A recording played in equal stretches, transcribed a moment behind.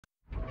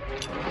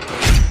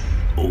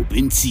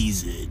open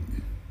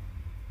season.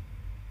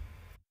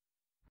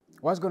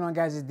 What's going on,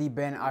 guys? It's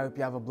D-Ben. I hope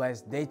you have a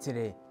blessed day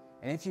today.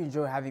 And if you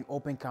enjoy having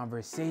open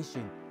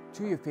conversation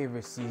to your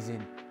favorite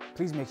season,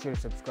 please make sure to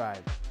subscribe.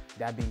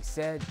 That being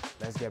said,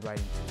 let's get right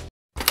into it.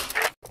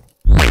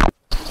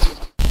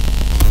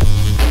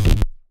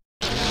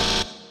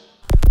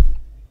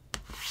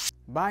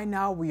 By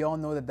now, we all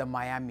know that the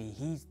Miami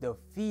Heat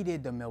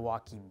defeated the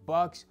Milwaukee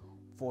Bucks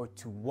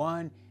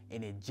 4-1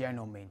 in a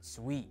gentleman's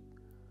sweep.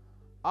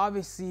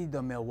 Obviously,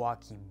 the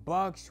Milwaukee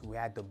Bucks, who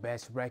had the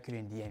best record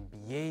in the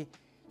NBA,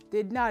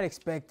 did not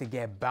expect to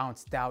get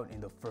bounced out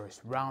in the first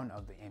round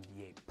of the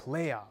NBA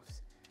playoffs,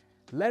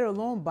 let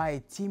alone by a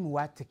team who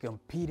had to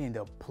compete in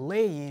the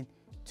play-in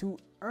to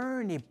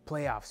earn a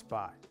playoff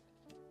spot.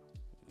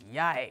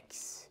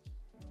 Yikes.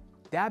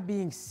 That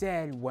being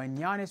said, when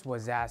Giannis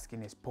was asked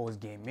in his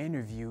post-game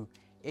interview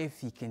if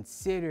he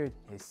considered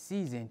his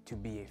season to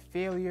be a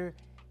failure,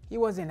 he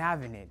wasn't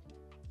having it.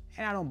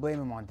 And I don't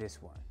blame him on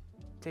this one.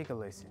 Take a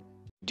listen.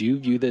 Do you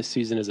view this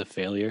season as a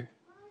failure?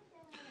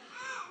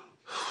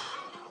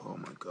 Oh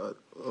my God.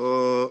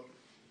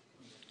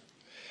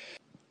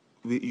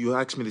 You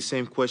asked me the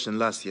same question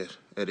last year,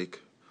 Eric.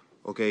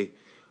 Okay.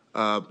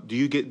 Do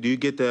you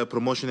get the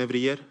promotion every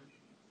year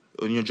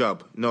on your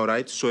job? No,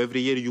 right? So every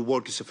year you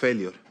work is a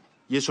failure.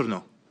 Yes or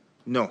no?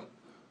 No.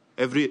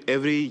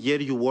 Every year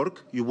you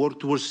work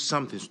towards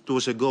something,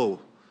 towards a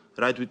goal,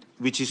 right?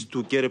 Which is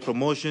to get a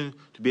promotion,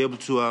 to be able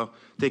to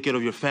take care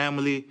of your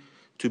family,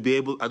 to be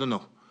able, I don't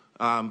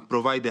know,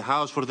 provide the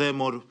house for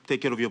them or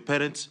take care of your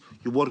parents.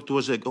 You work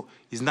towards a goal.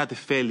 It's not a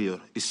failure.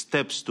 It's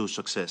steps to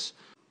success.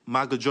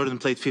 Michael Jordan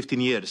played 15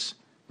 years,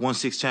 won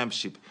 6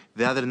 championships.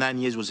 The other 9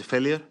 years was a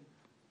failure?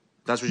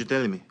 That's what you're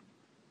telling me?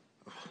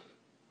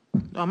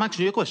 No, I'm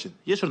asking you a question.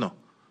 Yes or no?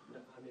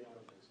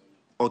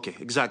 Okay,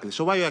 exactly.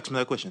 So why you asking me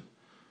that question?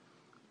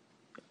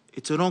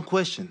 It's a wrong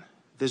question.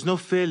 There's no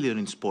failure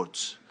in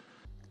sports.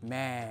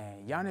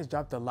 Man, Giannis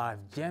dropped a lot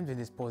of gems in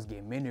his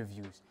post-game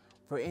interviews.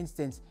 For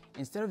instance,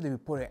 instead of the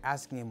reporter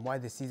asking him why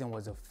the season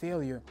was a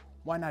failure,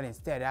 why not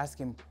instead ask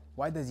him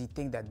why does he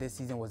think that this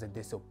season was a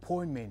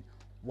disappointment?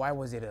 Why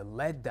was it a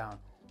letdown?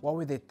 What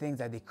were the things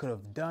that they could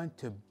have done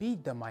to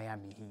beat the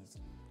Miami Heat?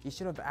 He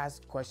should have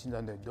asked questions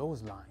under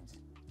those lines.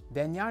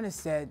 Then Giannis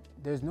said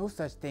there's no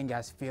such thing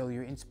as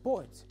failure in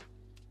sports.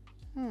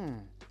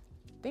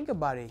 Think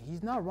about it.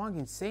 He's not wrong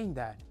in saying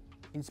that.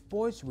 In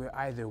sports, we're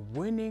either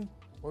winning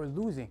or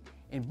losing.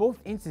 In both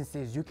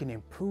instances, you can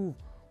improve,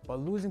 but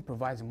losing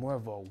provides more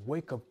of a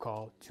wake-up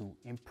call to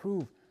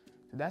improve.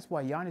 So that's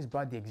why Giannis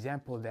brought the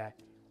example that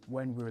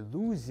when we're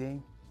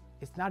losing,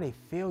 it's not a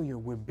failure.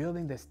 We're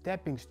building the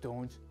stepping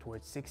stones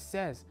towards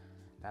success.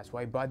 That's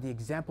why he brought the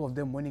example of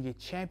them winning a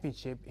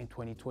championship in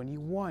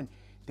 2021.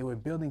 They were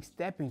building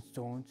stepping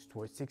stones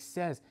towards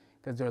success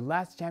because their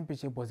last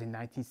championship was in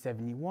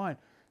 1971.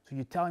 So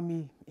you're telling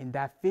me in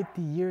that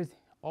 50 years,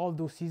 all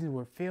those seasons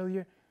were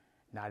failure?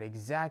 Not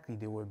exactly.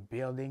 They were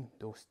building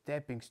those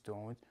stepping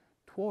stones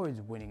towards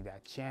winning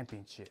that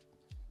championship.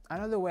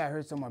 Another way I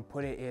heard someone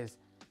put it is,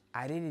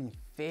 I didn't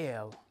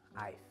fail,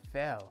 I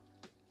fell.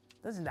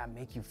 Doesn't that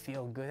make you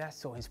feel good? That's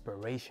so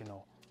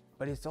inspirational.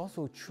 But it's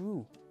also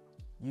true.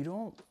 You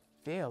don't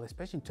fail,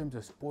 especially in terms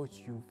of sports,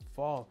 you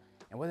fall.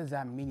 And what does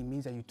that mean? It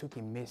means that you took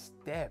a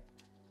misstep.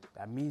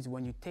 That means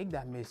when you take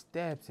that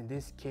missteps, in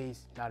this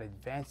case, not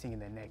advancing in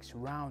the next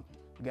round,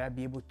 you gotta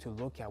be able to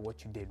look at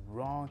what you did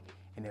wrong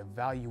and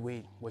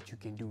evaluate what you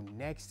can do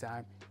next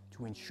time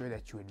to ensure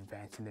that you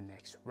advance in the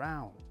next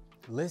round.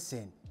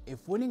 Listen, if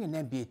winning an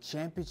NBA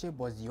championship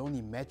was the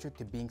only metric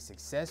to being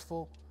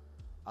successful,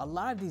 a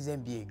lot of these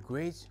NBA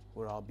greats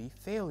would all be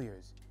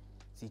failures.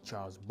 See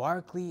Charles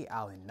Barkley,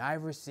 Allen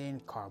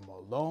Iverson, Karl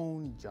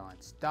Malone, John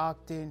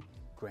Stockton,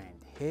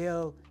 Grant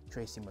Hill,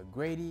 Tracy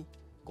McGrady.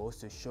 Goes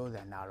to show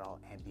that not all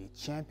NBA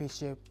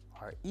championships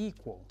are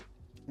equal.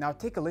 Now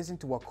take a listen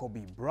to what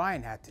Kobe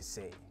Bryant had to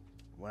say,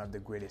 one of the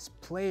greatest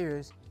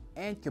players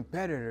and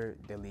competitor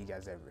the league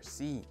has ever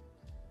seen.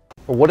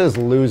 What does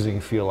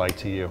losing feel like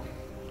to you?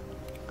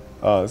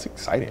 It's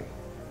exciting.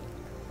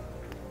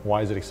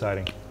 Why is it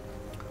exciting?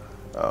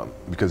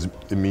 Because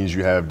it means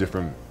you have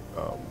different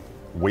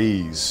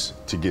ways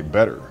to get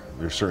better.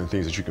 There's certain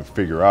things that you can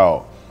figure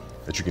out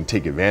that you can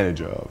take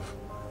advantage of,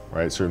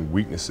 right? Certain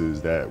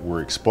weaknesses that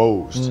were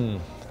exposed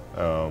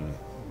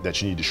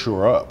that you need to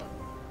shore up,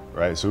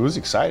 right? So it was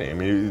exciting. I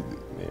mean,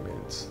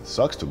 it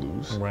sucks to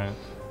lose, Right.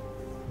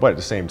 but at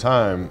the same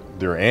time,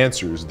 there are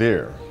answers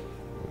there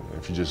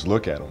if you just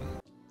look at them.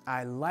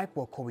 I like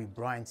what Kobe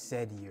Bryant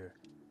said here.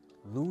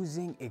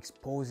 Losing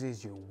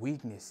exposes your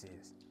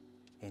weaknesses.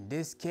 In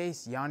this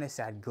case, Giannis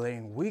had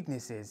glaring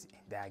weaknesses in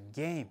that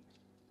game.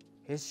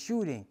 His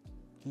shooting,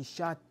 he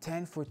shot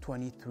 10 for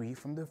 23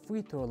 from the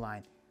free throw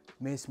line,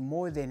 missed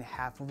more than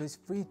half of his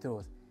free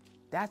throws.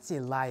 That's a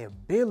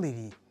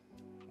liability.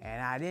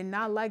 And I did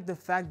not like the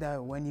fact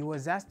that when he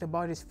was asked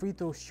about his free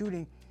throw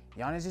shooting,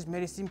 Giannis just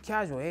made it seem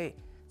casual. Hey,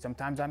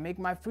 sometimes I make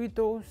my free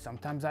throws,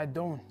 sometimes I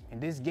don't. In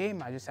this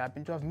game, I just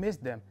happen to have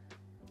missed them.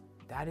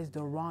 That is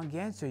the wrong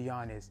answer,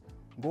 Giannis.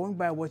 Going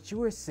by what you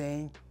were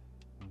saying,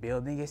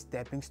 building a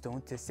stepping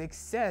stone to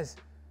success.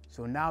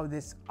 So now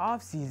this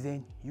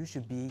offseason, you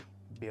should be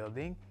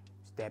building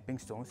stepping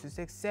stones to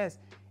success,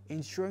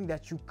 ensuring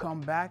that you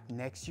come back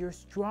next year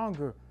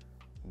stronger.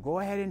 Go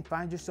ahead and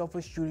find yourself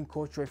a shooting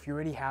coach, or if you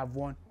already have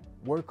one,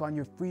 work on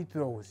your free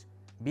throws.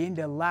 Be in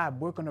the lab,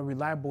 work on a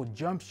reliable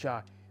jump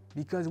shot,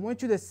 because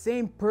weren't you the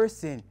same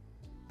person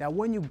that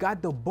when you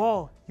got the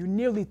ball, you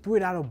nearly threw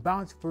it out of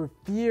bounds for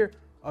fear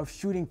of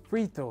shooting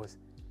free throws?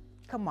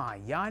 Come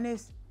on,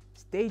 Giannis,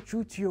 stay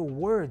true to your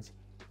words.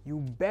 You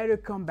better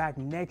come back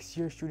next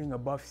year shooting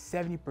above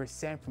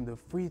 70% from the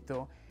free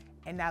throw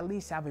and at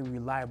least have a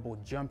reliable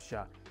jump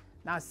shot.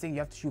 Not saying you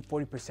have to shoot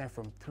 40%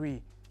 from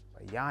three,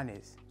 but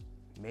Giannis,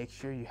 make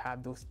sure you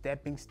have those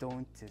stepping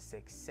stones to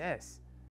success.